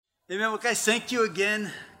Amen. Well, guys, thank you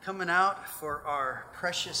again coming out for our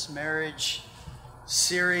Precious Marriage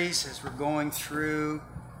series as we're going through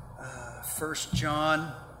 1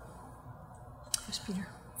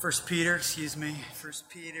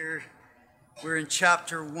 Peter. We're in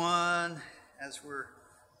chapter 1 as we're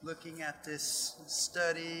looking at this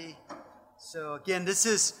study. So again, this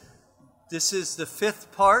is the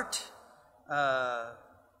fifth part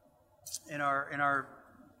in our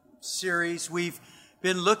series. We've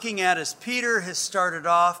been looking at, as Peter has started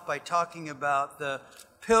off by talking about the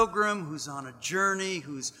pilgrim who's on a journey,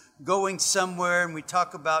 who's going somewhere, and we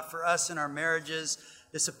talk about for us in our marriages,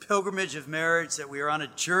 it's a pilgrimage of marriage, that we are on a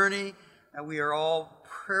journey, and we are all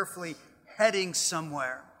prayerfully heading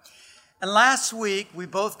somewhere. And last week, we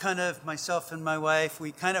both myself and my wife,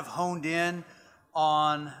 we honed in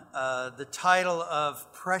on the title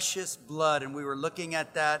of Precious Blood, and we were looking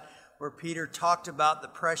at that where Peter talked about the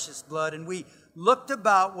precious blood, and we looked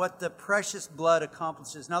about what the precious blood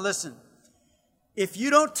accomplishes. Now listen, if you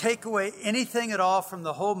don't take away anything at all from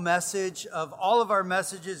the whole message of all of our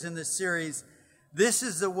messages in this series, this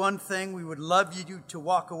is the one thing we would love you to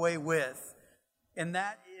walk away with, and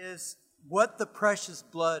that is what the precious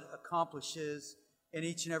blood accomplishes in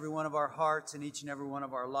each and every one of our hearts and each and every one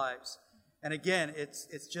of our lives. And again, it's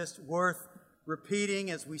just worth repeating,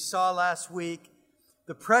 as we saw last week.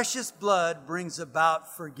 The precious blood brings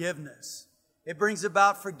about forgiveness. It brings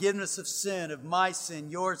about forgiveness of sin, of my sin,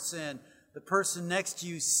 your sin, the person next to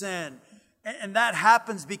you's sin. And that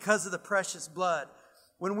happens because of the precious blood.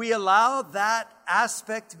 When we allow that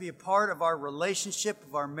aspect to be a part of our relationship,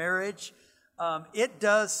 of our marriage, it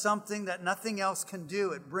does something that nothing else can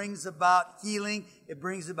do. It brings about healing. It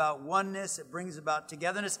brings about oneness. It brings about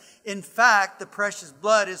togetherness. In fact, the precious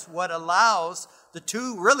blood is what allows the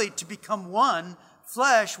two really to become one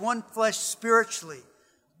flesh spiritually.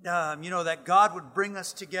 That God would bring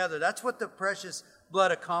us together. That's what the precious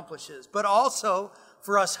blood accomplishes. But also,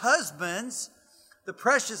 for us husbands, the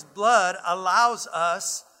precious blood allows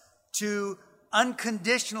us to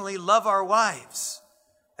unconditionally love our wives.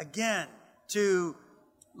 Again, to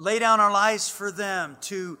lay down our lives for them,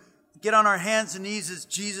 to get on our hands and knees as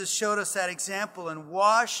Jesus showed us that example and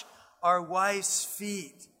wash our wives'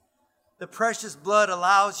 feet. The precious blood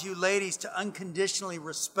allows you ladies to unconditionally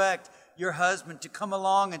respect your husband, to come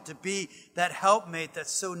along and to be that helpmate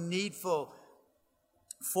that's so needful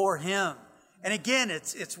for him. And again,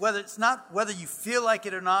 it's not whether you feel like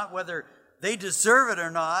it or not, whether they deserve it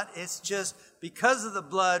or not. It's just because of the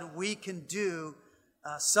blood we can do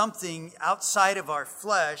something outside of our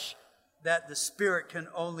flesh that the Spirit can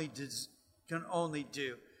only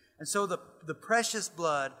do. And so the precious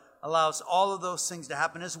blood allows all of those things to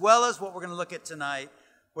happen, as well as what we're going to look at tonight,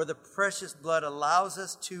 where the precious blood allows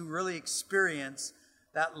us to really experience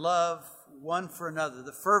that love one for another,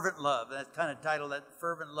 the fervent love. That kind of title, that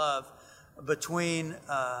fervent love between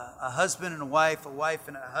a husband and a wife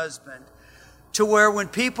and a husband, to where when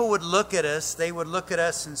people would look at us, they would look at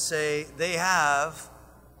us and say, they have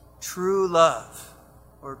true love,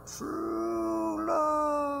 or true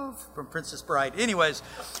love from Princess Bride. Anyways,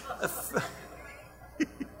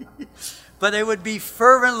 but it would be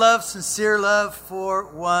fervent love, sincere love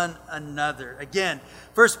for one another. Again,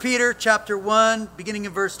 1 Peter chapter 1, beginning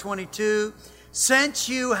in verse 22. Since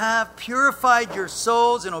you have purified your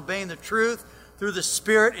souls in obeying the truth through the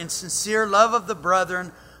Spirit in sincere love of the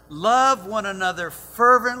brethren, love one another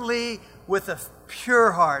fervently with a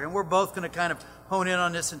pure heart. And we're both going to hone in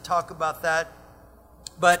on this and talk about that.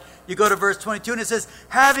 But you go to verse 22 and it says,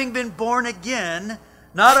 having been born again,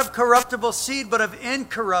 not of corruptible seed, but of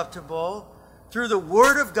incorruptible, through the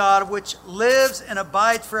word of God, which lives and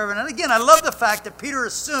abides forever. And again, I love the fact that Peter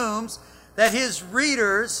assumes that his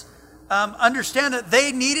readers understand that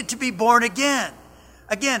they needed to be born again.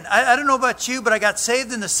 Again, I don't know about you, but I got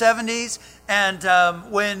saved in the 70s, and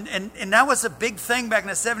that was a big thing back in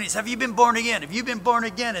the 70s. Have you been born again? Have you been born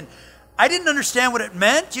again? And I didn't understand what it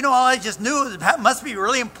meant. All I just knew it must be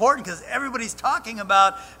really important because everybody's talking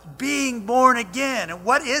about being born again. And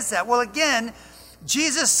what is that? Well, again,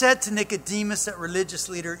 Jesus said to Nicodemus, that religious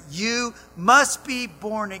leader, you must be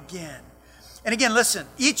born again. And again, listen,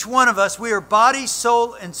 each one of us, we are body,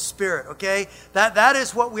 soul, and spirit, okay? That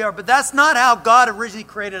is what we are. But that's not how God originally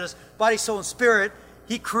created us, body, soul, and spirit.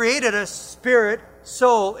 He created us spirit,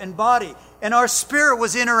 soul, and body. And our spirit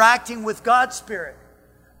was interacting with God's spirit.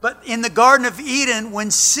 But in the Garden of Eden,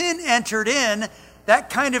 when sin entered in,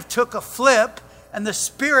 that kind of took a flip, and the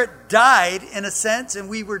spirit died in a sense, and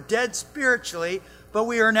we were dead spiritually, but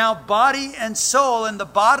we are now body and soul, and the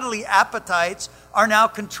bodily appetites are now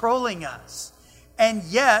controlling us. And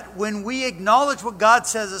yet, when we acknowledge what God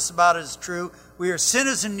says us about is true, We are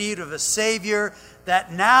sinners in need of a Savior,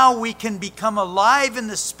 that now we can become alive in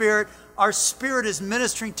the Spirit. Our spirit is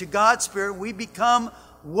ministering to God's Spirit. We become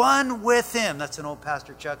one with Him. That's an old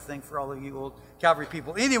Pastor Chuck thing for all of you old Calvary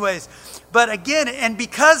people. Anyways, but again, and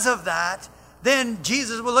because of that, then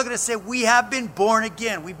Jesus will look at us and say, we have been born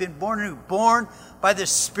again. We've been born anew, born by the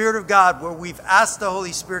Spirit of God, where we've asked the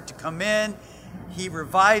Holy Spirit to come in. He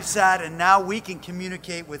revives that, and now we can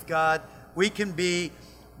communicate with God. We can be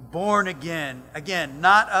born again. Again,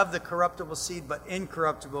 not of the corruptible seed, but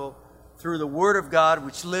incorruptible, through the Word of God,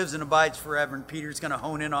 which lives and abides forever. And Peter's going to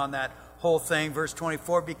hone in on that whole thing. Verse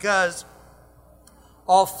 24, because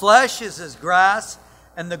all flesh is as grass,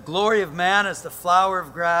 and the glory of man is the flower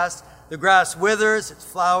of grass. The grass withers, its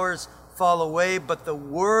flowers fall away, but the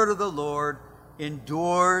word of the Lord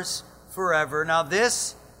endures forever. Now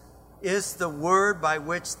this is the word by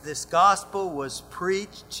which this gospel was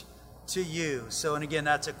preached to you. So, and again,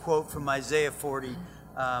 that's a quote from Isaiah 40.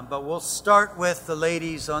 But we'll start with the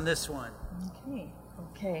ladies on this one.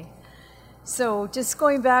 Okay. So just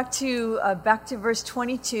going back to verse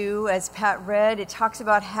 22, as Pat read, it talks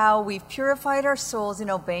about how we've purified our souls in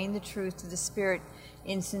obeying the truth of the Spirit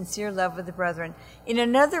in sincere love with the brethren. In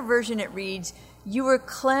another version it reads, you were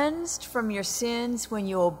cleansed from your sins when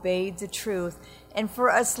you obeyed the truth. And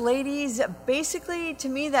for us ladies, basically to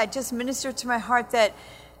me that just ministered to my heart that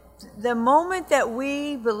the moment that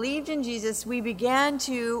we believed in Jesus, we began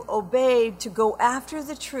to obey, to go after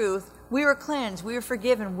the truth. We were cleansed, we were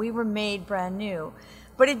forgiven, we were made brand new.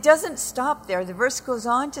 But it doesn't stop there. The verse goes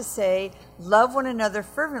on to say, love one another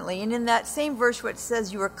fervently. And in that same verse where it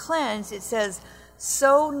says you were cleansed, it says,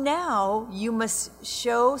 so now you must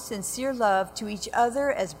show sincere love to each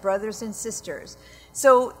other as brothers and sisters.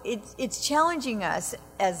 So it's challenging us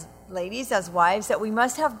as ladies, as wives, that we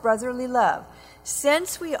must have brotherly love.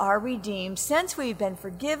 Since we are redeemed, since we've been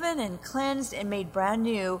forgiven and cleansed and made brand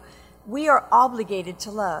new, we are obligated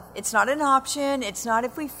to love. It's not an option. It's not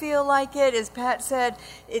if we feel like it. As Pat said,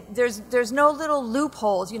 there's no little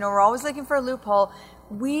loopholes. You know, we're always looking for a loophole.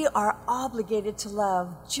 We are obligated to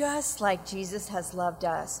love just like Jesus has loved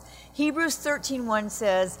us. Hebrews 13:1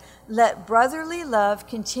 says, let brotherly love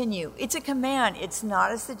continue. It's a command. It's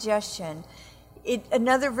not a suggestion.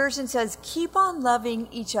 Another version says, keep on loving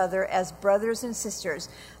each other as brothers and sisters.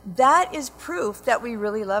 That is proof that we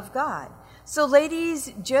really love God. So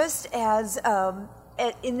ladies, just as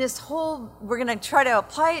in this whole, we're going to try to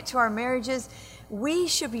apply it to our marriages, we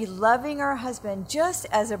should be loving our husband just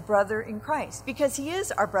as a brother in Christ, because he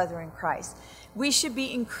is our brother in Christ. We should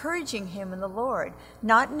be encouraging him in the Lord,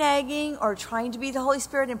 not nagging or trying to be the Holy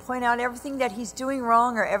Spirit and point out everything that he's doing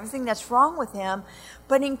wrong or everything that's wrong with him,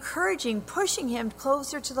 but encouraging, pushing him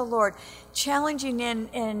closer to the Lord, challenging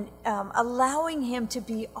and allowing him to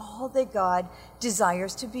be all that God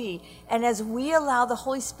desires to be. And as we allow the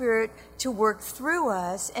Holy Spirit to work through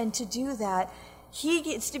us and to do that, he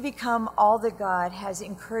gets to become all that God has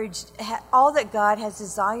encouraged, all that God has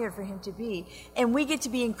desired for him to be. And we get to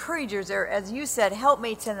be encouragers, or as you said,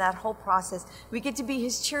 helpmates in that whole process. We get to be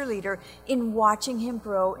his cheerleader in watching him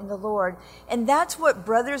grow in the Lord. And that's what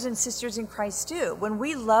brothers and sisters in Christ do. When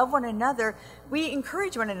we love one another, we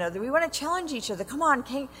encourage one another. We want to challenge each other. Come on,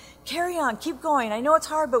 carry on, keep going. I know it's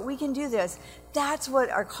hard, but we can do this. That's what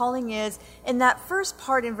our calling is. And that first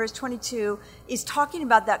part in verse 22 is talking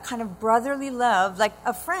about that kind of brotherly love, like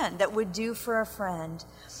a friend that would do for a friend.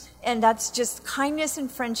 And that's just kindness and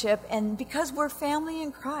friendship. And because we're family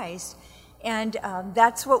in Christ, and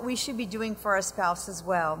that's what we should be doing for our spouse as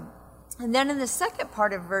well. And then in the second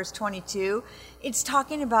part of verse 22, it's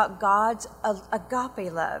talking about God's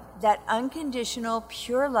agape love, that unconditional,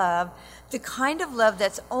 pure love, the kind of love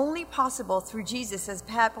that's only possible through Jesus, as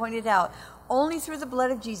Pat pointed out. Only through the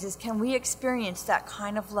blood of Jesus can we experience that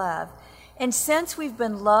kind of love. And since we've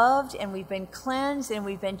been loved and we've been cleansed and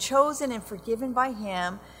we've been chosen and forgiven by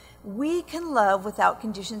him, we can love without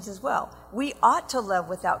conditions as well. We ought to love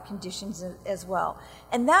without conditions as well.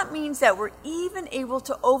 And that means that we're even able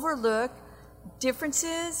to overlook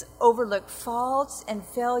differences, overlook faults and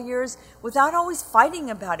failures without always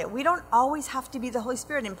fighting about it. We don't always have to be the Holy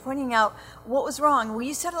Spirit and pointing out what was wrong. Well,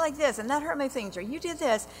 you said it like this, and that hurt my feelings, or you did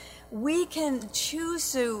this. We can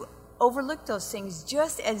choose to overlook those things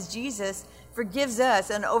just as Jesus forgives us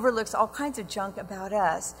and overlooks all kinds of junk about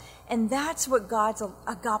us. And that's what God's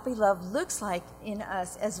agape love looks like in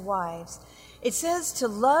us as wives. It says to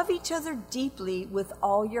love each other deeply with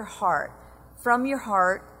all your heart, from your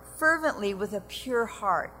heart, fervently with a pure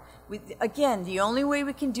heart. Again, the only way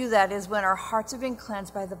we can do that is when our hearts have been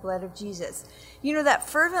cleansed by the blood of Jesus. You know, that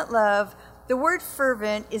fervent love, the word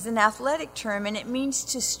fervent is an athletic term, and it means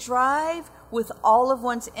to strive with all of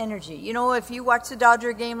one's energy. You know, if you watched the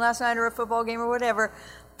Dodger game last night or a football game or whatever,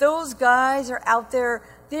 those guys are out there.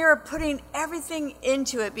 They are putting everything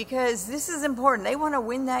into it because this is important. They want to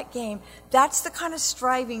win that game. That's the kind of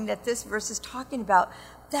striving that this verse is talking about.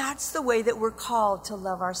 That's the way that we're called to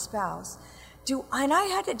love our spouse. And I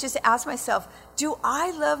had to just ask myself, do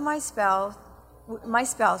I love my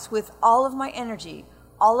spouse with all of my energy,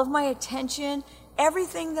 all of my attention,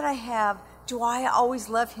 everything that I have? Do I always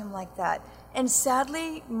love him like that? And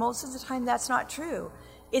sadly, most of the time that's not true.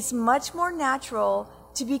 It's much more natural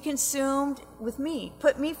to be consumed with me,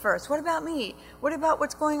 put me first. What about me? What about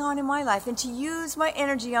what's going on in my life? And to use my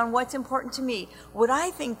energy on what's important to me, what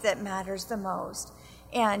I think that matters the most.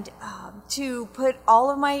 And to put all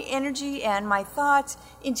of my energy and my thoughts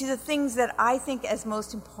into the things that I think as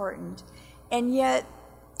most important. And yet,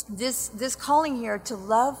 this calling here to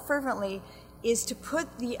love fervently is to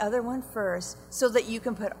put the other one first so that you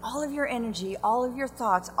can put all of your energy, all of your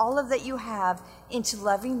thoughts, all of that you have into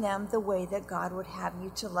loving them the way that God would have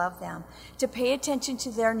you to love them, to pay attention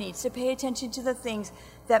to their needs, to pay attention to the things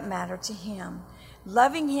that matter to him.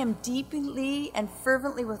 Loving him deeply and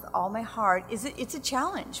fervently with all my heart, it's a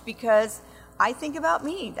challenge because I think about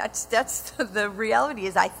me. That's the reality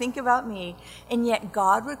is I think about me, and yet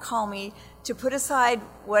God would call me to put aside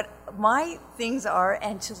what my things are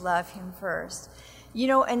and to love him first. You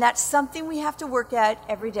know, and that's something we have to work at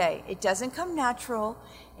every day. It doesn't come natural,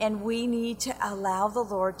 and we need to allow the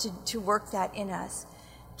Lord to work that in us.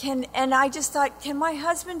 And I just thought, can my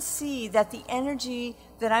husband see that the energy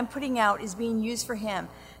that I'm putting out is being used for him?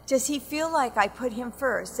 Does he feel like I put him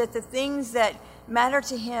first, that the things that matter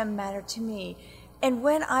to him matter to me? And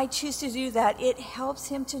when I choose to do that, it helps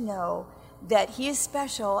him to know that he is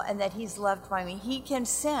special and that he's loved by me. He can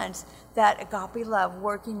sense that agape love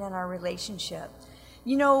working in our relationship.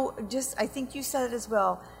 You know, I think you said it as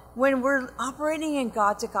well, when we're operating in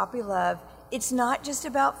God's agape love, it's not just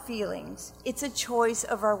about feelings. It's a choice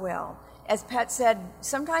of our will. As Pat said,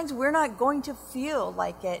 sometimes we're not going to feel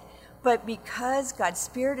like it, but because God's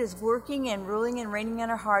Spirit is working and ruling and reigning in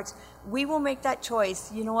our hearts, we will make that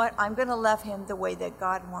choice. You know what? I'm going to love him the way that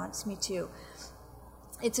God wants me to.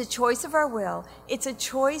 It's a choice of our will. It's a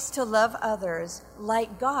choice to love others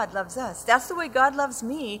like God loves us. That's the way God loves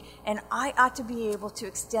me, and I ought to be able to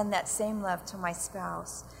extend that same love to my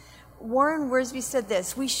spouse. Warren Wiersbe said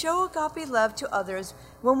this: we show agape love to others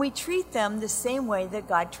when we treat them the same way that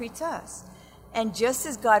God treats us. And just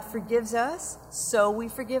as God forgives us, so we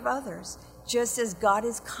forgive others. Just as God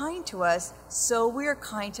is kind to us, so we are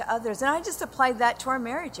kind to others. And I just applied that to our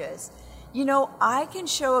marriages. You know, I can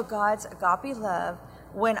show God's agape love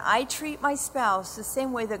when I treat my spouse the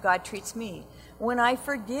same way that God treats me. When I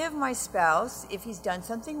forgive my spouse if he's done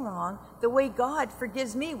something wrong, the way God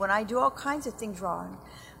forgives me when I do all kinds of things wrong.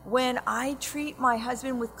 When I treat my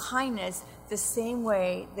husband with kindness the same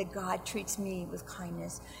way that God treats me with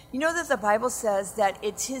kindness. You know that the Bible says that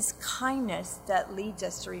it's his kindness that leads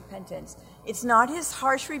us to repentance. It's not his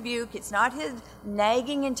harsh rebuke. It's not his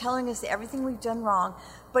nagging and telling us everything we've done wrong.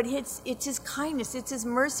 But it's his kindness. It's his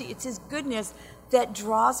mercy. It's his goodness that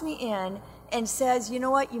draws me in and says, you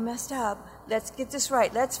know what, you messed up. Let's get this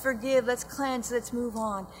right. Let's forgive. Let's cleanse. Let's move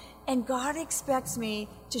on. And God expects me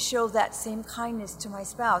to show that same kindness to my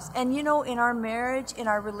spouse. And you know, in our marriage, in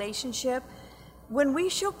our relationship, when we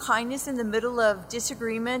show kindness in the middle of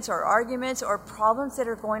disagreements or arguments or problems that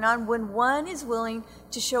are going on, when one is willing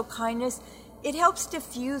to show kindness, it helps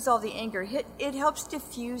diffuse all the anger. It helps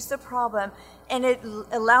diffuse the problem. And it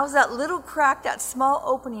allows that little crack, that small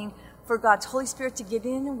opening for God's Holy Spirit to get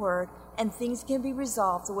in the Word, and things can be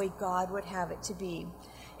resolved the way God would have it to be.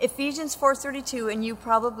 Ephesians 4:32, and you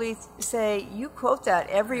probably say, you quote that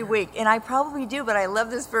every week, and I probably do, but I love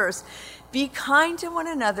this verse. Be kind to one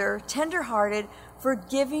another, tender-hearted,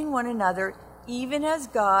 forgiving one another, even as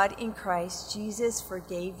God in Christ Jesus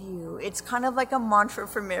forgave you. It's kind of like a mantra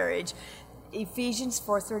for marriage. Ephesians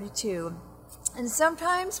 4:32. And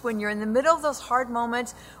sometimes when you're in the middle of those hard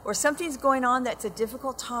moments or something's going on that's a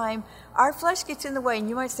difficult time, our flesh gets in the way, and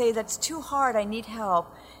you might say, that's too hard, I need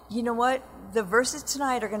help. You know what? The verses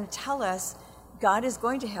tonight are going to tell us God is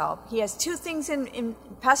going to help. He has two things in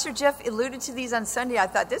Pastor Jeff alluded to these on Sunday. I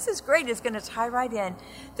thought, this is great. It's going to tie right in.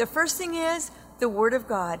 The first thing is the Word of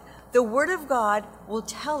God. The Word of God will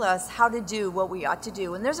tell us how to do what we ought to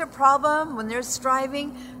do. When there's a problem, when there's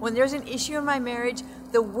striving, when there's an issue in my marriage,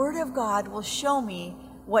 the Word of God will show me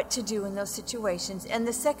what to do in those situations. And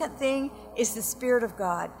the second thing is the Spirit of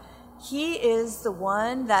God. He is the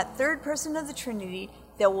one, that third person of the Trinity,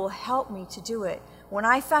 that will help me to do it. When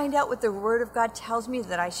I find out what the Word of God tells me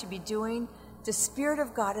that I should be doing, The Spirit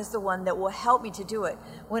of God is the one that will help me to do it.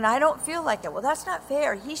 When I don't feel like it, well, that's not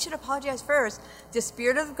fair. He should apologize first. The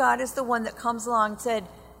Spirit of God is the one that comes along and said,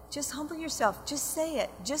 just humble yourself. Just say it.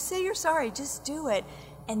 Just say you're sorry. Just do it.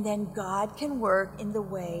 And then God can work in the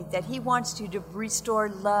way that he wants to restore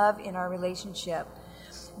love in our relationship.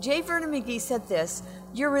 J. Vernon McGee said this,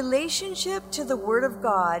 your relationship to the Word of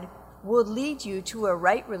God will lead you to a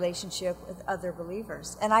right relationship with other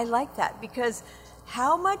believers. And I like that, because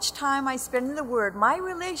how much time I spend in the Word, my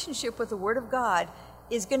relationship with the Word of God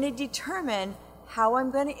is going to determine how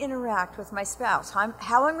I'm going to interact with my spouse,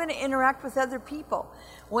 how I'm going to interact with other people.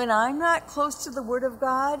 When I'm not close to the Word of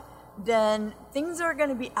God, then things are going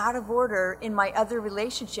to be out of order in my other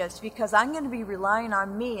relationships, because I'm going to be relying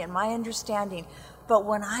on me and my understanding. But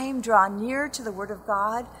when I am drawn near to the Word of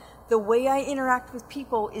God, the way I interact with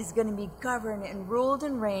people is going to be governed and ruled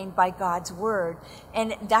and reigned by God's Word.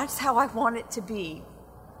 And that's how I want it to be.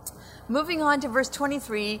 Moving on to verse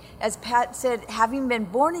 23, as Pat said, having been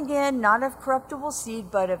born again, not of corruptible seed,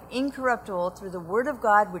 but of incorruptible, through the Word of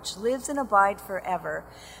God, which lives and abides forever.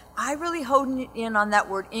 I really honed in on that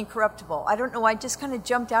word, incorruptible. I don't know, I just kind of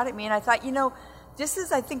jumped out at me, and I thought, this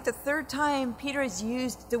is, I think, the third time Peter has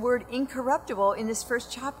used the word incorruptible in this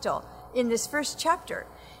first chapter.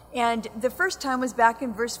 And the first time was back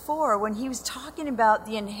in verse 4, when he was talking about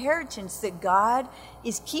the inheritance that God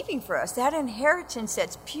is keeping for us. That inheritance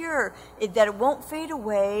that's pure, that it won't fade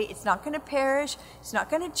away, it's not going to perish, it's not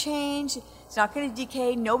going to change, it's not going to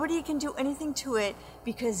decay, nobody can do anything to it,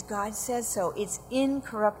 because God says so. It's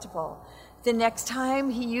incorruptible. The next time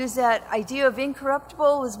he used that idea of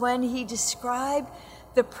incorruptible was when he described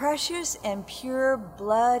the precious and pure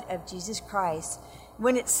blood of Jesus Christ.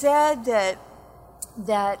 When it said that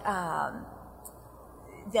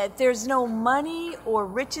there's no money or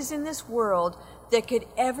riches in this world that could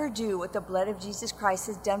ever do what the blood of Jesus Christ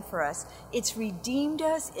has done for us. It's redeemed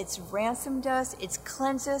us, it's ransomed us, it's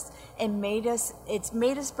cleansed us, and it's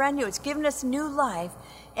made us brand new. It's given us new life,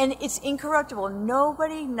 and it's incorruptible.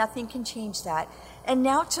 Nothing can change that. And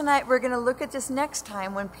now tonight we're going to look at this next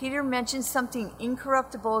time when Peter mentions something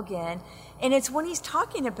incorruptible again, and it's when he's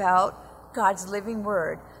talking about God's living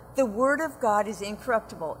Word. The Word of God is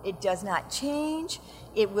incorruptible. It does not change.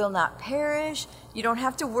 It will not perish. You don't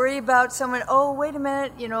have to worry about someone, oh, wait a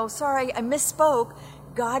minute, sorry, I misspoke.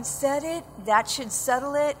 God said it. That should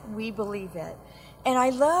settle it. We believe it. And I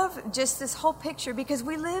love just this whole picture, because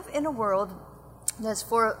we live in a world that's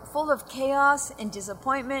full of chaos and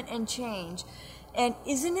disappointment and change. And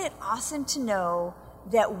isn't it awesome to know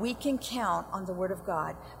that we can count on the Word of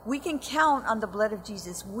God? We can count on the blood of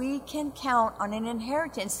Jesus. We can count on an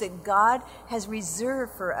inheritance that God has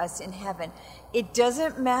reserved for us in heaven. It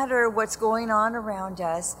doesn't matter what's going on around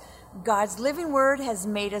us. God's living Word has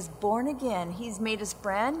made us born again. He's made us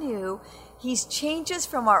brand new. He's changed us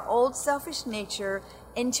from our old selfish nature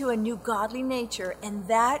into a new godly nature, and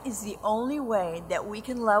that is the only way that we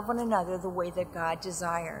can love one another the way that God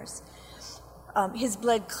desires. His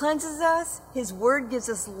blood cleanses us. His Word gives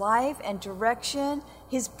us life and direction.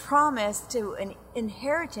 His promise to an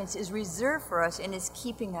inheritance is reserved for us and is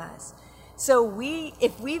keeping us. So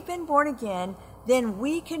if we've been born again, then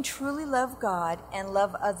we can truly love God and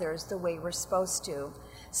love others the way we're supposed to.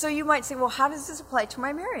 So you might say, well, how does this apply to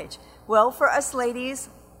my marriage? Well, for us ladies,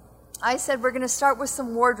 I said we're going to start with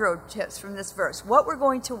some wardrobe tips from this verse, what we're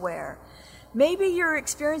going to wear. Maybe you're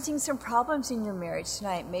experiencing some problems in your marriage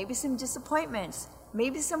tonight, maybe some disappointments,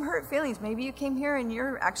 maybe some hurt feelings. Maybe you came here and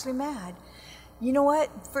you're actually mad. You know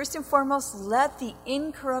what? First and foremost, let the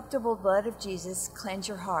incorruptible blood of Jesus cleanse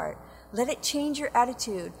your heart. Let it change your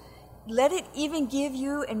attitude. Let it even give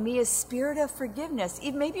you and me a spirit of forgiveness.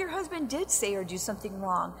 Even maybe your husband did say or do something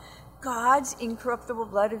wrong. God's incorruptible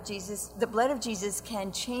blood of Jesus, the blood of Jesus,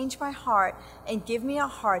 can change my heart and give me a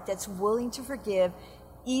heart that's willing to forgive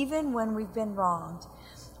even when we've been wronged.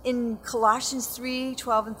 In Colossians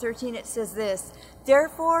 3:12 and 13, it says this,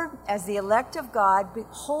 therefore, as the elect of God,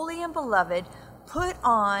 holy and beloved, put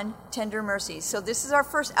on tender mercies. So this is our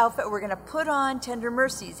first outfit. We're going to put on tender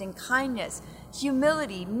mercies and kindness,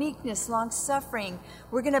 humility, meekness, long-suffering.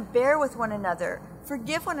 We're going to bear with one another,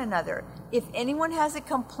 forgive one another. If anyone has a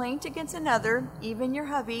complaint against another, even your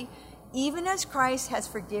hubby, even as Christ has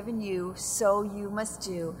forgiven you, so you must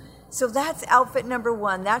do. So that's outfit number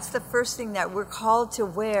one. That's the first thing that we're called to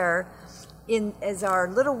wear as our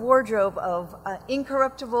little wardrobe of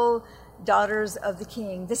incorruptible daughters of the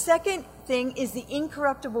King. The second thing is the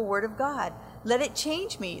incorruptible Word of God. Let it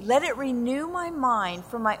change me. Let it renew my mind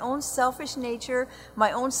from my own selfish nature,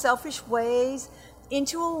 my own selfish ways,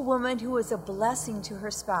 into a woman who is a blessing to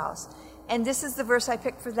her spouse. And this is the verse I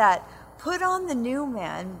picked for that. Put on the new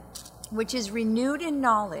man which is renewed in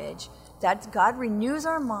knowledge, that God renews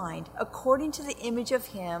our mind according to the image of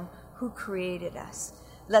him who created us.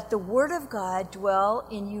 Let the word of God dwell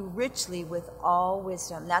in you richly with all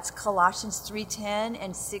wisdom. That's Colossians 3:10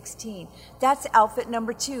 and 16. That's outfit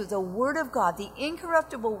number 2. The word of God, the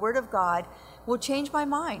incorruptible word of God, will change my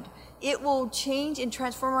mind. It will change and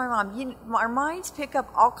transform our mind. Our minds pick up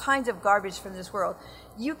all kinds of garbage from this world.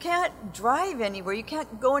 You can't drive anywhere. You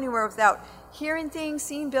can't go anywhere without hearing things,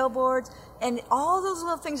 seeing billboards, and all those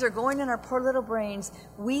little things are going in our poor little brains.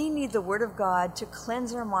 We need the word of God to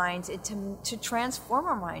cleanse our minds and to transform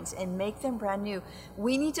our minds and make them brand new.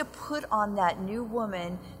 We need to put on that new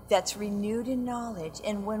woman that's renewed in knowledge.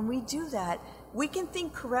 And when we do that, we can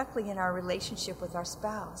think correctly in our relationship with our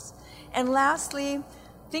spouse. And lastly,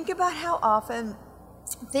 think about often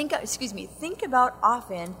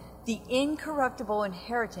the incorruptible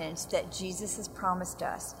inheritance that Jesus has promised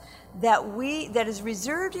us, that is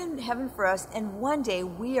reserved in heaven for us, and one day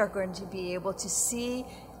we are going to be able to see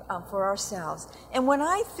for ourselves. And when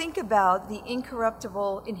I think about the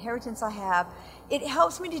incorruptible inheritance I have, it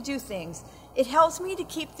helps me to do things. It helps me to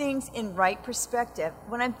keep things in right perspective.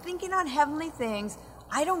 When I'm thinking on heavenly things,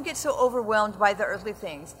 I don't get so overwhelmed by the earthly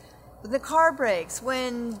things. When the car breaks,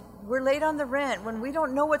 when we're late on the rent, when we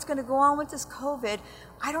don't know what's going to go on with this COVID,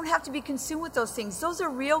 I don't have to be consumed with those things. Those are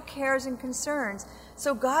real cares and concerns.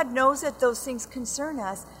 So God knows that those things concern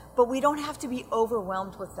us, but we don't have to be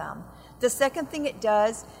overwhelmed with them. The second thing it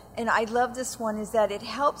does, and I love this one, is that it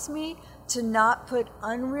helps me to not put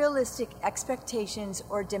unrealistic expectations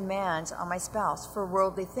or demands on my spouse for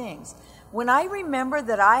worldly things. When I remember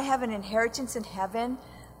that I have an inheritance in heaven,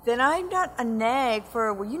 then I'm not a nag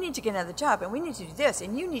for, well, you need to get another job, and we need to do this,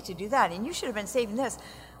 and you need to do that, and you should have been saving this.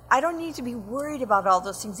 I don't need to be worried about all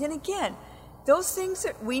those things. And again, those things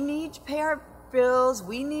that we need to pay our bills,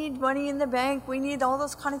 we need money in the bank, we need all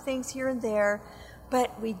those kind of things here and there,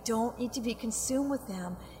 but we don't need to be consumed with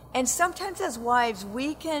them. And sometimes as wives,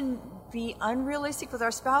 we can be unrealistic with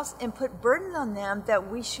our spouse and put burden on them that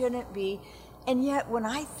we shouldn't be. And yet when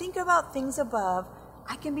I think about things above,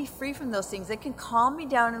 I can be free from those things. They can calm me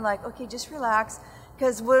down and like, okay, just relax.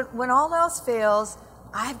 Because when all else fails,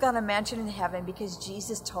 I've got a mansion in heaven because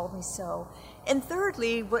Jesus told me so. And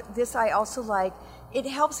thirdly, what this I also like, it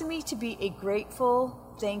helps me to be a grateful,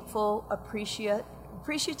 thankful,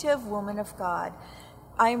 appreciative woman of God.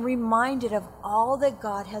 I am reminded of all that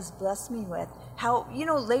God has blessed me with. How,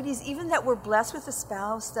 ladies, even that we're blessed with a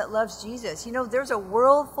spouse that loves Jesus. There's a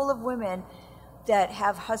world full of women that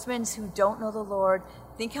have husbands who don't know the Lord.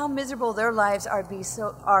 Think how miserable their lives are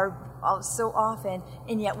so often,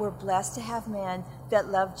 and yet we're blessed to have men that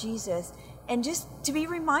love Jesus. And just to be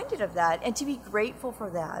reminded of that and to be grateful for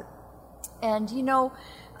that. And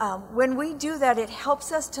when we do that, it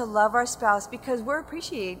helps us to love our spouse because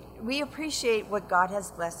we appreciate what God has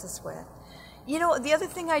blessed us with. The other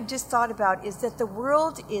thing I just thought about is that the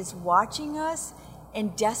world is watching us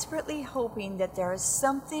and desperately hoping that there is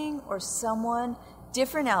something or someone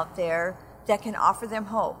different out there that can offer them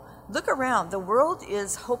hope. Look around. The world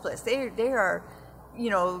is hopeless. They are,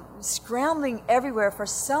 scrambling everywhere for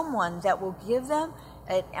someone that will give them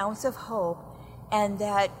an ounce of hope and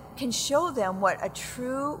that can show them what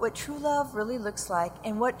true love really looks like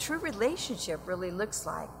and what true relationship really looks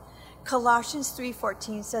like. Colossians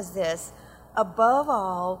 3:14 says this, above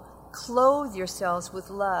all, clothe yourselves with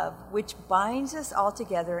love, which binds us all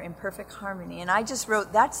together in perfect harmony. And I just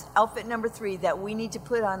wrote, that's outfit number 3 that we need to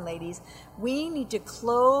put on, ladies. We need to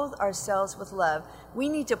clothe ourselves with love. We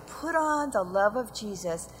need to put on the love of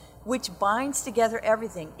Jesus, which binds together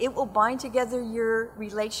everything. It will bind together your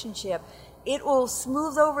relationship. It will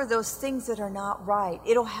smooth over those things that are not right.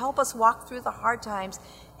 It'll help us walk through the hard times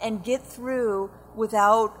and get through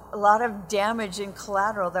without a lot of damage and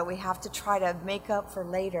collateral that we have to try to make up for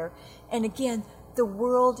later. And again, the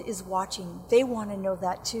world is watching. They want to know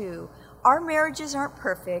that too. Our marriages aren't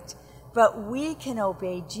perfect, but we can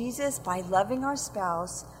obey Jesus by loving our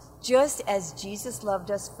spouse just as Jesus loved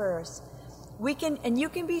us first. You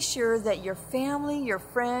can be sure that your family, your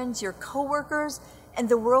friends, your coworkers, and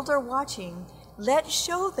the world are watching. Let's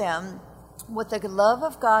show them what the love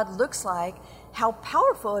of God looks like, how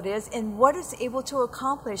powerful it is, and what it's able to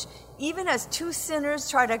accomplish. Even as two sinners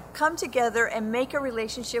try to come together and make a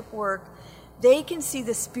relationship work, they can see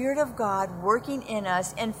the Spirit of God working in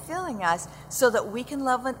us and filling us so that we can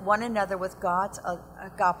love one another with God's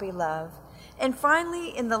agape love. And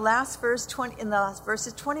finally, in the last verses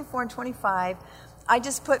 24 and 25, I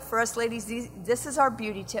just put for us ladies, this is our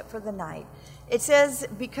beauty tip for the night. It says,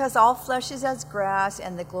 because all flesh is as grass,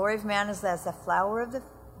 and the glory of man is as the flower of the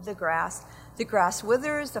the grass. The grass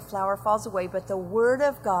withers, the flower falls away, but the word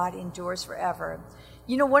of God endures forever.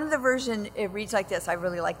 You know, one of the versions, it reads like this. I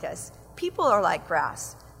really like this. People are like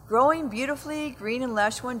grass, growing beautifully, green and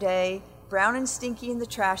lush one day, brown and stinky in the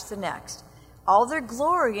trash the next. All their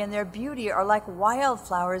glory and their beauty are like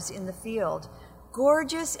wildflowers in the field,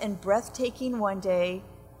 gorgeous and breathtaking one day,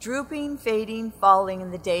 drooping, fading, falling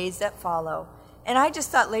in the days that follow. And I just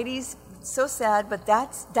thought, ladies, so sad, but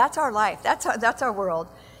that's our life. That's our world.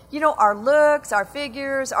 You know, our looks, our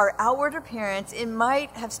figures, our outward appearance, it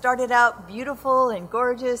might have started out beautiful and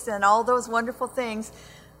gorgeous and all those wonderful things,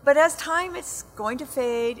 but as time, it's going to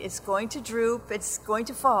fade, it's going to droop, it's going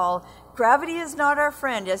to fall. Gravity is not our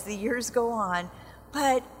friend as the years go on,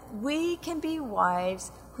 but we can be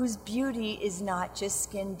wives whose beauty is not just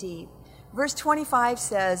skin deep. Verse 25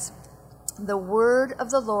 says, "The word of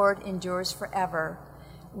the Lord endures forever."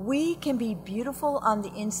 We can be beautiful on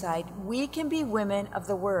the inside. We can be women of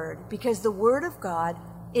the word, because the word of God,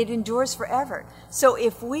 it endures forever. So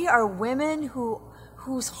if we are women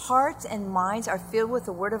whose hearts and minds are filled with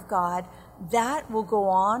the word of God, that will go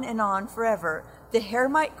on forever. The hair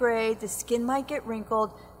might gray, the skin might get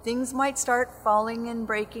wrinkled, things might start falling and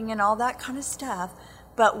breaking and all that kind of stuff,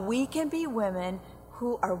 but we can be women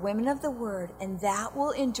who are women of the word, and that will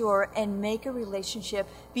endure and make a relationship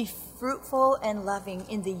be fruitful and loving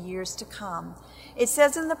in the years to come. It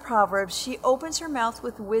says in the Proverbs, "She opens her mouth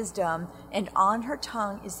with wisdom, and on her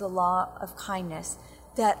tongue is the law of kindness."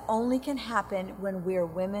 That only can happen when we're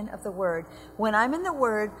women of the word. When I'm in the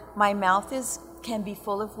word, my mouth can be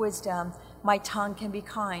full of wisdom, my tongue can be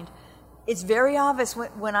kind. It's very obvious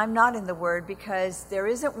when I'm not in the word, because there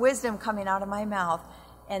isn't wisdom coming out of my mouth,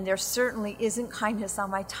 and there certainly isn't kindness on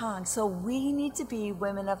my tongue. So we need to be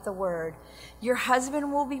women of the word. Your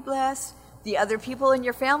husband will be blessed. The other people in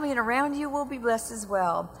your family and around you will be blessed as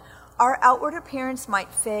well. Our outward appearance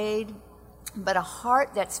might fade, but a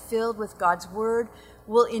heart that's filled with God's word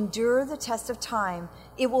will endure the test of time.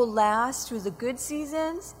 It will last through the good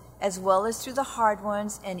seasons as well as through the hard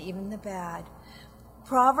ones and even the bad.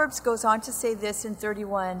 Proverbs goes on to say this in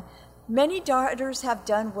 31, "Many daughters have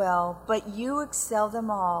done well, but you excel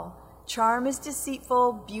them all. Charm is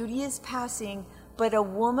deceitful, beauty is passing, but a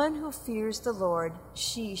woman who fears the Lord,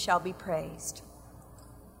 she shall be praised."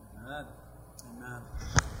 Amen. Amen.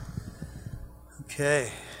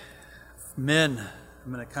 Okay. Men,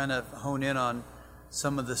 I'm going to kind of hone in on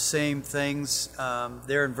some of the same things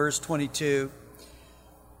there in verse 22.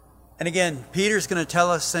 And again, Peter's going to tell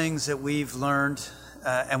us things that we've learned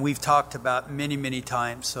and we've talked about many, many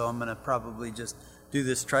times. So I'm going to probably just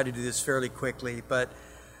try to do this fairly quickly. But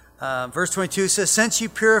verse 22 says, "Since you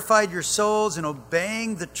purified your souls in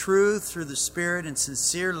obeying the truth through the Spirit and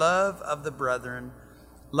sincere love of the brethren,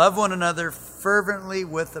 love one another fervently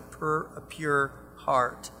with a pure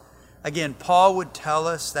heart." Again, Paul would tell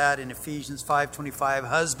us that in Ephesians 5:25,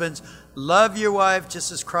 "Husbands, love your wife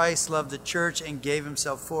just as Christ loved the church and gave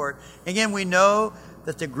himself for it." Again, we know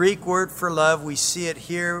that the Greek word for love, we see it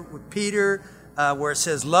here with Peter, where it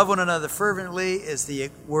says love one another fervently, is the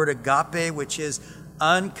word agape, which is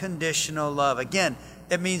unconditional love. Again,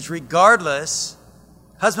 it means regardless,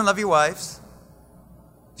 husband, love your wives,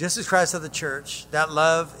 just as Christ loved the church. That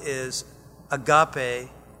love is agape,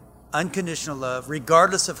 unconditional love,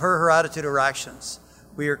 regardless of her attitude or actions.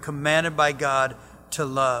 We are commanded by God to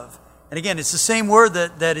love. And again, it's the same word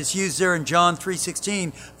that is used there in John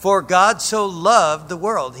 3:16. "For God so loved the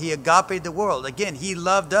world." He agape the world. Again, he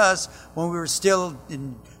loved us when we were still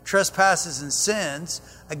in trespasses and sins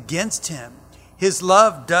against him. His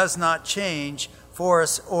love does not change for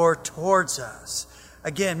us or towards us.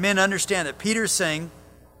 Again, men, understand that Peter's saying,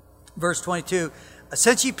 verse 22,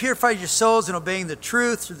 "Since ye purified your souls in obeying the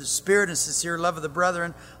truth through the Spirit and sincere love of the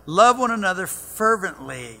brethren, love one another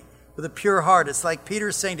fervently with a pure heart." It's like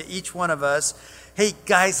Peter's saying to each one of us, hey,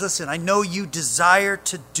 guys, listen, I know you desire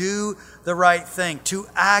to do the right thing, to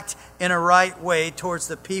act in a right way towards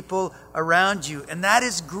the people around you. And that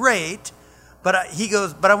is great. But he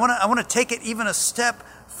goes, but I want to take it even a step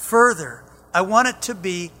further. I want it to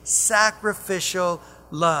be sacrificial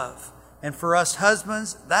love. And for us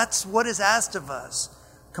husbands, that's what is asked of us.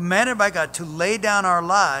 Commanded by God to lay down our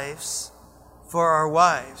lives for our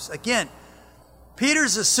wives. Again,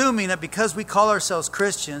 Peter's assuming that because we call ourselves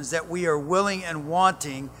Christians, that we are willing and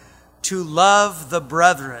wanting to love the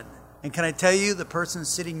brethren. And can I tell you, the person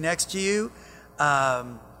sitting next to you,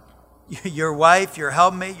 your wife, your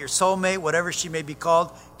helpmate, your soulmate, whatever she may be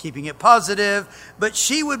called, keeping it positive, but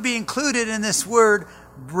she would be included in this word,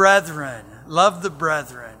 brethren. Love the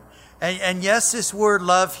brethren. And yes, this word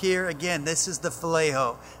love here, again, this is the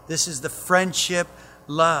phileo. This is the friendship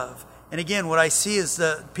love. And again, what I see is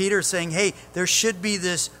Peter saying, hey, there should be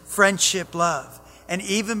this friendship love. And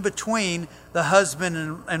even between the husband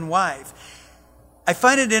and wife. I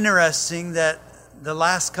find it interesting that the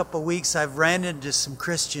last couple of weeks I've ran into some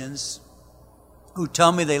Christians who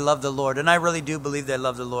tell me they love the Lord. And I really do believe they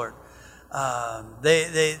love the Lord.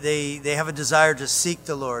 They have a desire to seek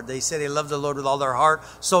the Lord. They say they love the Lord with all their heart,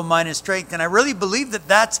 soul, mind, and strength. And I really believe that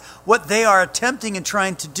that's what they are attempting and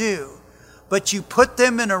trying to do. But you put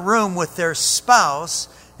them in a room with their spouse,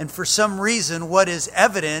 and for some reason, what is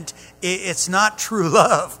evident, it's not true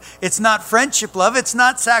love. It's not friendship love. It's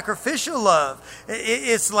not sacrificial love.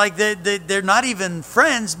 It's like they're not even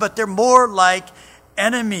friends, but they're more like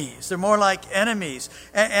enemies. They're more like enemies.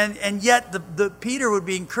 And yet the Peter would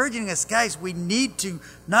be encouraging us, guys, we need to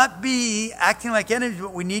not be acting like enemies,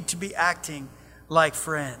 but we need to be acting like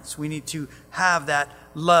friends. We need to have that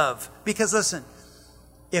love. Because listen,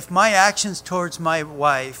 if my actions towards my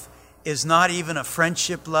wife is not even a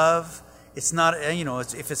friendship love, it's not,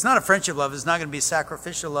 if it's not a friendship love, it's not going to be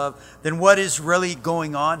sacrificial love, then what is really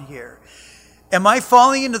going on here? Am I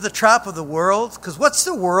falling into the trap of the world? Because what's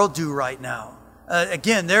the world do right now?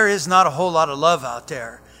 Again, there is not a whole lot of love out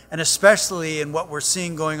there. And especially in what we're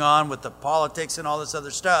seeing going on with the politics and all this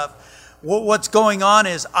other stuff. What's going on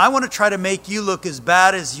is I want to try to make you look as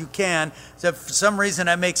bad as you can. So for some reason,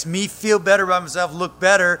 that makes me feel better about myself, look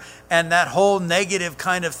better, and that whole negative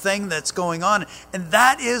kind of thing that's going on. And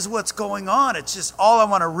that is what's going on. It's just all I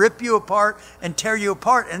want to rip you apart and tear you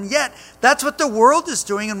apart. And yet, that's what the world is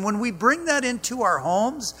doing. And when we bring that into our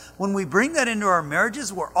homes, when we bring that into our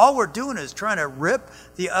marriages, where all we're doing is trying to rip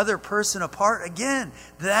the other person apart, again,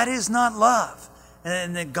 that is not love.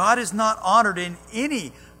 And that God is not honored in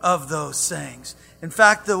any of those things. In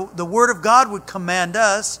fact, the Word of God would command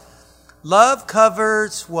us, love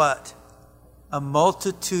covers what? A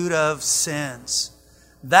multitude of sins.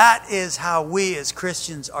 That is how we as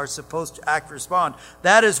Christians are supposed to act, respond.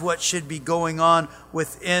 That is what should be going on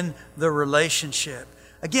within the relationship.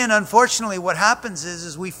 Again, unfortunately, what happens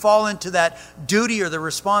is we fall into that duty or the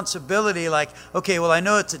responsibility like, okay, well, I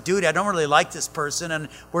know it's a duty. I don't really like this person and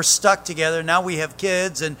we're stuck together. Now we have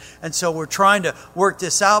kids and so we're trying to work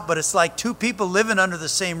this out. But it's like two people living under the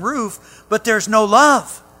same roof, but there's no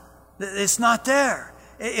love. It's not there.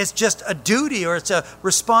 It's just a duty or it's a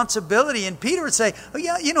responsibility. And Peter would say, oh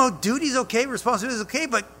yeah, duty's okay, responsibility's okay.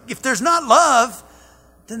 But if there's not love,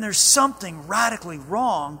 then there's something radically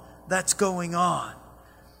wrong that's going on.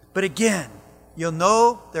 But again, you'll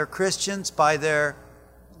know they're Christians by their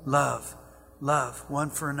love one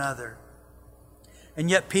for another. And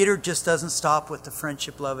yet Peter just doesn't stop with the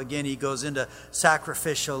friendship love. Again, he goes into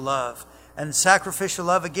sacrificial love. And sacrificial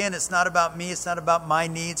love, again, it's not about me. It's not about my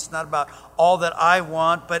needs. It's not about all that I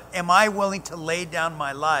want. But am I willing to lay down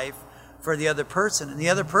my life for the other person? And the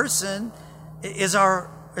other person is our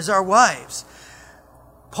wives.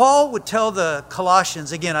 Paul would tell the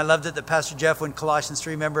Colossians, again, I loved it that Pastor Jeff went Colossians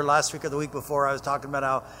 3. Remember last week or the week before I was talking about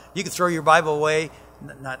how you could throw your Bible away.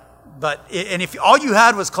 And if all you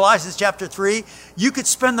had was Colossians chapter 3, you could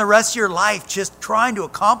spend the rest of your life just trying to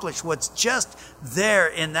accomplish what's just there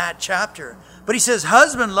in that chapter. But he says,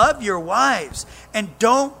 husband, love your wives and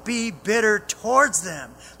don't be bitter towards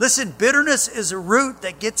them. Listen, bitterness is a root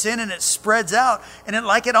that gets in and it spreads out. And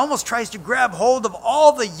it almost tries to grab hold of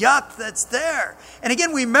all the yuck that's there. And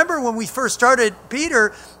again, we remember when we first started Peter,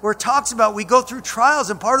 where it talks about we go through trials.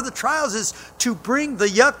 And part of the trials is to bring the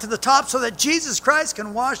yuck to the top so that Jesus Christ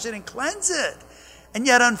can wash it and cleanse it. And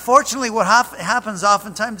yet, unfortunately, what happens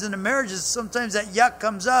oftentimes in a marriage is sometimes that yuck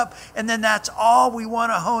comes up, and then that's all we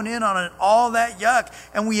want to hone in on, it, all that yuck,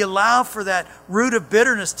 and we allow for that root of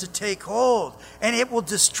bitterness to take hold. And it will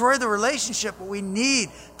destroy the relationship, but we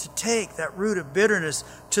need to take that root of bitterness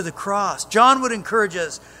to the cross. John would encourage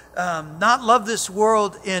us not love this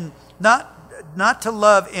world not to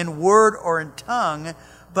love in word or in tongue,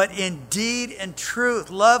 but in deed and truth.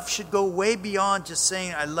 Love should go way beyond just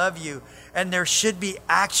saying, I love you. And there should be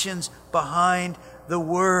actions behind the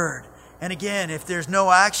word. And again, if there's no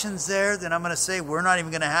actions there, then I'm going to say we're not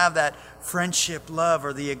even going to have that friendship love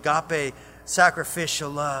or the agape sacrificial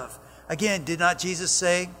love. Again, did not Jesus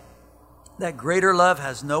say that greater love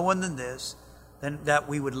has no one than this, than that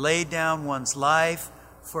we would lay down one's life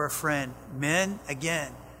for a friend? Men,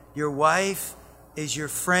 again, your wife is your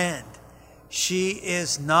friend. She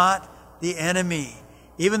is not the enemy.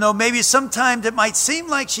 Even though maybe sometimes it might seem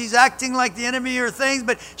like she's acting like the enemy or things,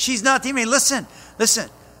 but she's not the enemy. Listen.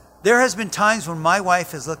 There has been times when my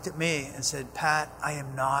wife has looked at me and said, Pat, I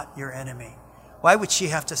am not your enemy. Why would she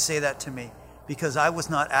have to say that to me? Because I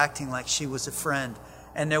was not acting like she was a friend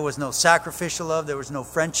and there was no sacrificial love. There was no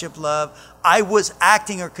friendship love. I was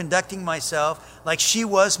acting or conducting myself like she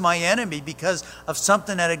was my enemy because of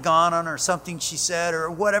something that had gone on or something she said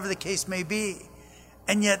or whatever the case may be.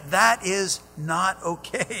 And yet that is not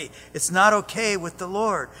okay. It's not okay with the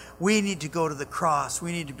Lord. We need to go to the cross.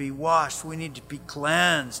 We need to be washed. We need to be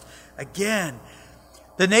cleansed. Again,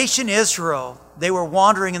 the nation Israel, they were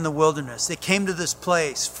wandering in the wilderness. They came to this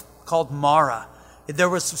place called Marah. There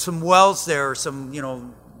was some wells there,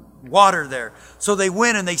 some, water there. So they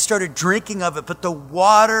went and they started drinking of it, but the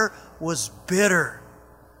water was bitter.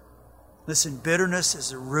 Listen, bitterness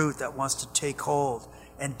is a root that wants to take hold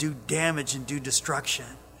and do damage and do destruction.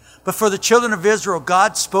 But for the children of Israel,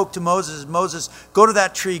 God spoke to Moses. Moses, go to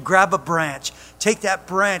that tree, grab a branch, take that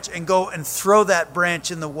branch and go and throw that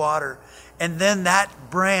branch in the water. And then that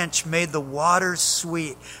branch made the water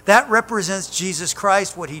sweet. That represents Jesus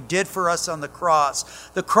Christ, what he did for us on the cross.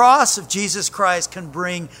 The cross of Jesus Christ can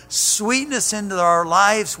bring sweetness into our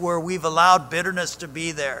lives where we've allowed bitterness to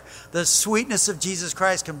be there. The sweetness of Jesus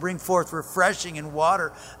Christ can bring forth refreshing in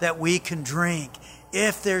water that we can drink.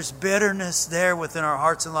 If there's bitterness there within our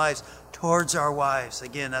hearts and lives towards our wives,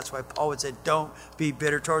 again, that's why Paul would say, don't be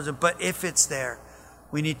bitter towards them. But if it's there,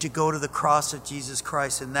 we need to go to the cross of Jesus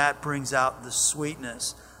Christ, and that brings out the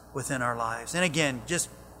sweetness within our lives. And again,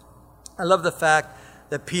 I love the fact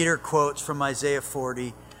that Peter quotes from Isaiah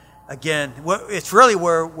 40. Again, it's really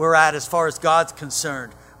where we're at as far as God's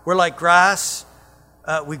concerned. We're like grass.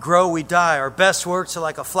 We grow, we die. Our best works are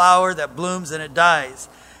like a flower that blooms and it dies.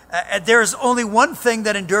 There's only one thing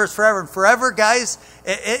that endures forever. And forever, guys,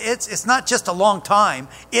 it's not just a long time.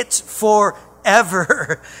 It's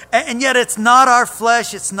forever. And yet it's not our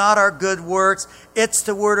flesh. It's not our good works. It's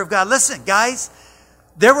the Word of God. Listen, guys,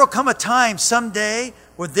 there will come a time someday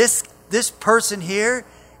where this person here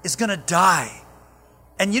is going to die.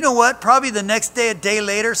 And you know what? Probably the next day, a day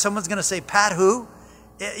later, someone's going to say, Pat who?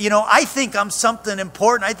 I think I'm something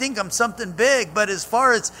important. I think I'm something big. But as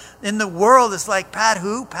far as in the world, it's like, Pat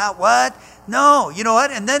who? Pat what? No, you know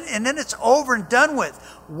what? And then it's over and done with.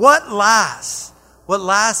 What lasts? What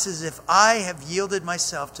lasts is if I have yielded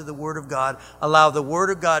myself to the Word of God, allow the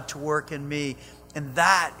Word of God to work in me. And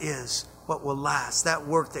that is what will last. That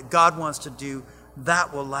work that God wants to do,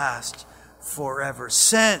 that will last forever.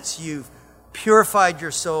 Since you've purified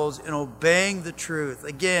your souls in obeying the truth.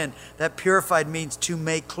 Again, that purified means to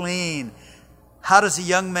make clean. How does a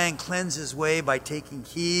young man cleanse his way? By taking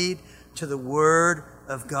heed to the Word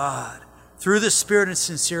of God. Through the Spirit and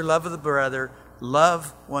sincere love of the brother,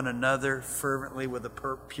 love one another fervently with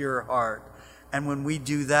a pure heart. And when we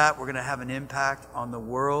do that, we're going to have an impact on the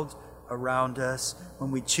world around us.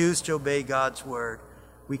 When we choose to obey God's Word,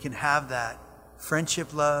 we can have that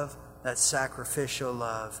friendship love, that sacrificial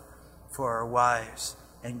love for our wives.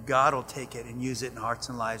 And God will take it and use it in the hearts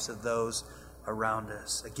and lives of those around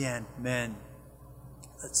us. Again, men,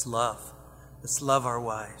 let's love. Let's love our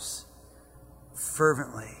wives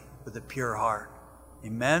fervently with a pure heart.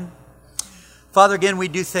 Amen. Father, again, we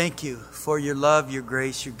do thank you for your love, your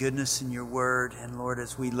grace, your goodness, and your word. And Lord,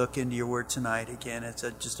 as we look into your word tonight, again, it's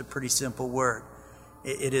just a pretty simple word.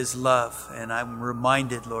 It is love. And I'm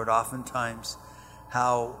reminded, Lord, oftentimes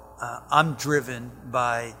how I'm driven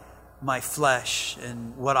by my flesh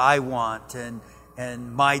and what I want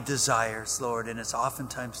and my desires, Lord. And it's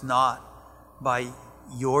oftentimes not by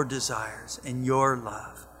your desires and your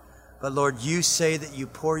love. But Lord, you say that you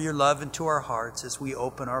pour your love into our hearts as we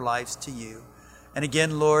open our lives to you. And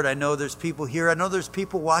again, Lord, I know there's people here. I know there's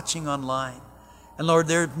people watching online. And Lord,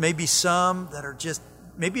 there may be some that are just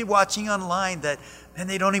maybe watching online that, man,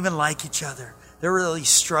 they don't even like each other. They're really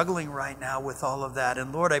struggling right now with all of that.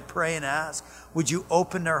 And Lord, I pray and ask, would you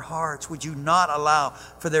open their hearts? Would you not allow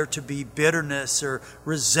for there to be bitterness or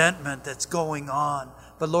resentment that's going on?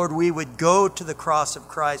 But Lord, we would go to the cross of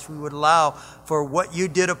Christ. We would allow for what you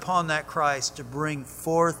did upon that Christ to bring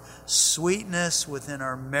forth sweetness within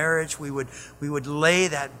our marriage. We would lay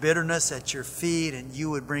that bitterness at your feet, and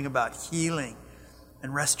you would bring about healing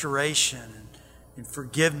and restoration and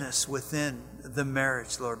forgiveness within the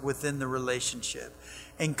marriage, Lord, within the relationship.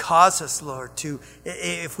 And cause us, Lord, to,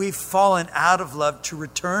 if we've fallen out of love, to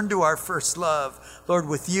return to our first love, Lord,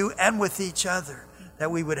 with you and with each other,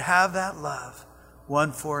 that we would have that love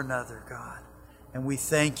one for another, God. And we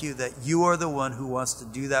thank you that you are the one who wants to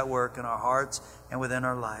do that work in our hearts and within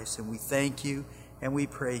our lives. And we thank you and we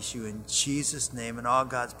praise you in Jesus' name. And all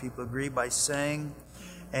God's people agree by saying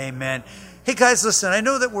amen. Hey guys, listen, I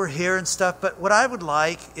know that we're here and stuff, but what I would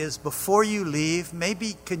like is before you leave,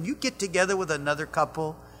 maybe can you get together with another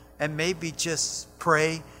couple and maybe just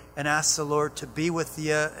pray and ask the Lord to be with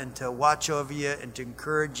you and to watch over you and to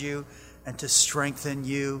encourage you and to strengthen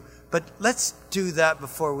you. But let's do that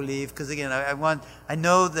before we leave, because again, I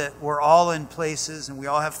know that we're all in places and we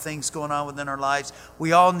all have things going on within our lives.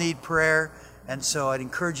 We all need prayer. And so I'd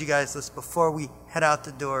encourage you guys, before we head out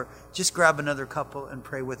the door, just grab another couple and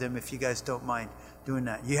pray with them if you guys don't mind doing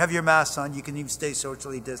that. You have your masks on. You can even stay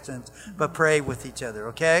socially distanced, but pray with each other,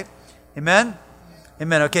 okay? Amen?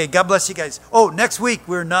 Amen. Okay, God bless you guys. Oh, next week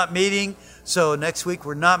we're not meeting. So next week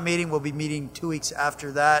we're not meeting. We'll be meeting 2 weeks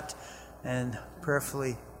after that. And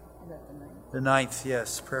prayerfully, the 9th,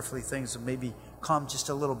 yes. Prayerfully things will maybe calm just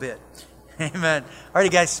a little bit. Amen. All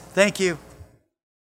right, guys. Thank you.